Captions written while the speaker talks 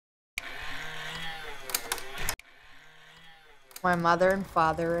My mother and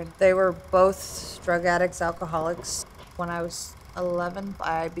father, and they were both drug addicts, alcoholics. When I was 11,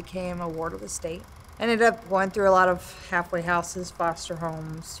 I became a ward of the state. Ended up going through a lot of halfway houses, foster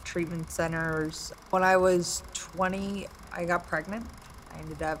homes, treatment centers. When I was 20, I got pregnant. I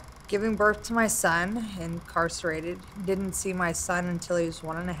ended up giving birth to my son, incarcerated. Didn't see my son until he was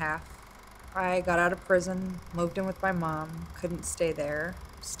 1.5. I got out of prison, moved in with my mom, couldn't stay there.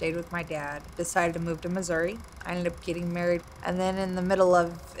 Stayed with my dad, decided to move to Missouri. I ended up getting married, and then in the middle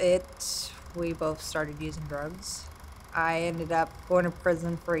of it, we both started using drugs. I ended up going to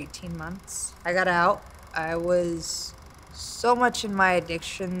prison for 18 months. I got out. I was so much in my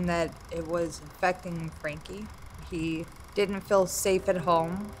addiction that it was affecting Frankie. He didn't feel safe at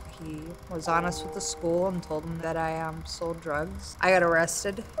home. He was honest with the school and told them that I sold drugs. I got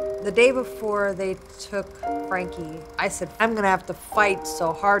arrested. The day before they took Frankie, I said, I'm gonna have to fight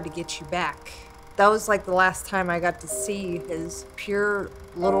so hard to get you back. That was like the last time I got to see his pure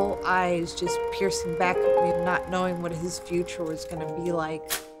little eyes just piercing back at me, not knowing what his future was gonna be like.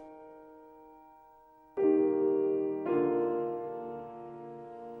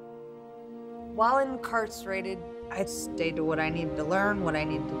 While incarcerated, I stayed to what I needed to learn, what I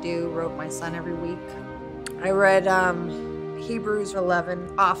needed to do, wrote my son every week. I read Hebrews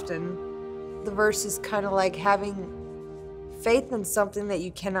 11 often. The verse is kind of like having faith in something that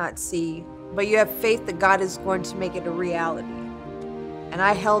you cannot see, but you have faith that God is going to make it a reality. And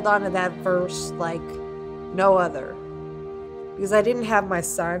I held on to that verse like no other. Because I didn't have my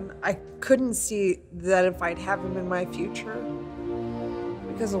son, I couldn't see that if I'd have him in my future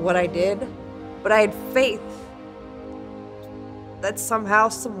because of what I did. But I had faith that somehow,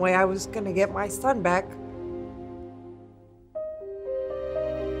 some way, I was gonna get my son back.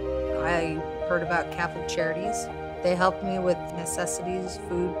 I heard about Catholic Charities. They helped me with necessities,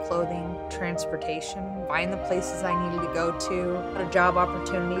 food, clothing, transportation, find the places I needed to go to, a job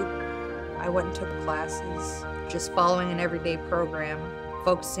opportunity. I went and took classes, just following an everyday program,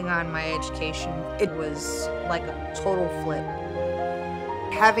 focusing on my education. It was like a total flip.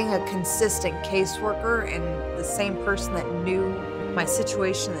 Having a consistent caseworker and the same person that knew my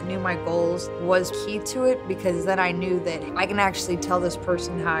situation, that knew my goals, was key to it, because then I knew that I can actually tell this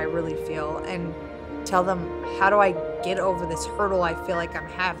person how I really feel and tell them, how do I get over this hurdle I feel like I'm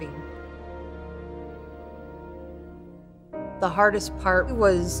having? The hardest part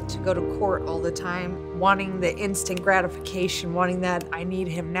was to go to court all the time, wanting the instant gratification, wanting that I need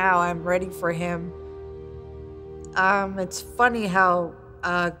him now, I'm ready for him. It's funny how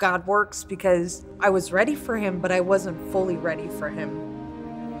God works, because I was ready for him, but I wasn't fully ready for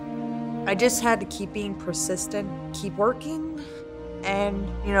him. I just had to keep being persistent, keep working, and,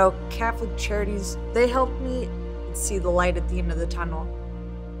 you know, Catholic Charities, they helped me see the light at the end of the tunnel.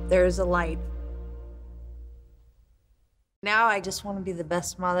 There's a light. Now I just want to be the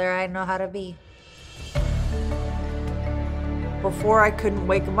best mother I know how to be. Before, I couldn't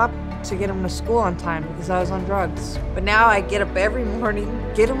wake him up to get him to school on time because I was on drugs. But now I get up every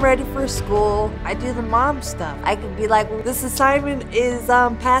morning, get him ready for school. I do the mom stuff. I could be like, well, this assignment is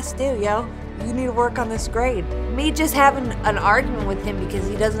past due, yo. You need to work on this grade. Me just having an argument with him because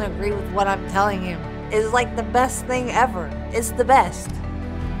he doesn't agree with what I'm telling him is like the best thing ever. It's the best.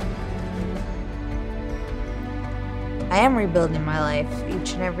 I am rebuilding my life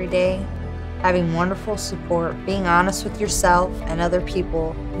each and every day. Having wonderful support, being honest with yourself and other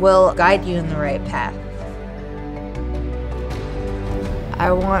people will guide you in the right path.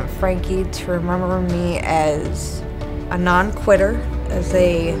 I want Frankie to remember me as a non-quitter, as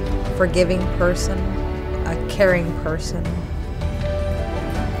a forgiving person, a caring person.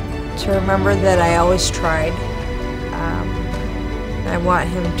 To remember that I always tried. I want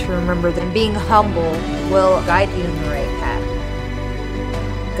him to remember that being humble will guide you in the right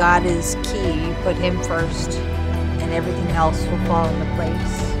path. God is key. You put him first, and everything else will fall into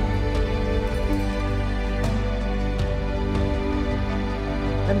place.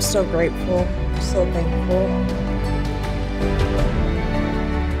 I'm so grateful, so thankful.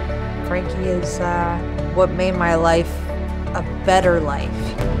 Frankie is what made my life a better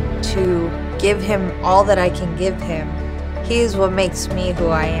life. To give him all that I can give him, he is what makes me who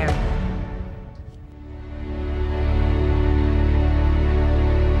I am.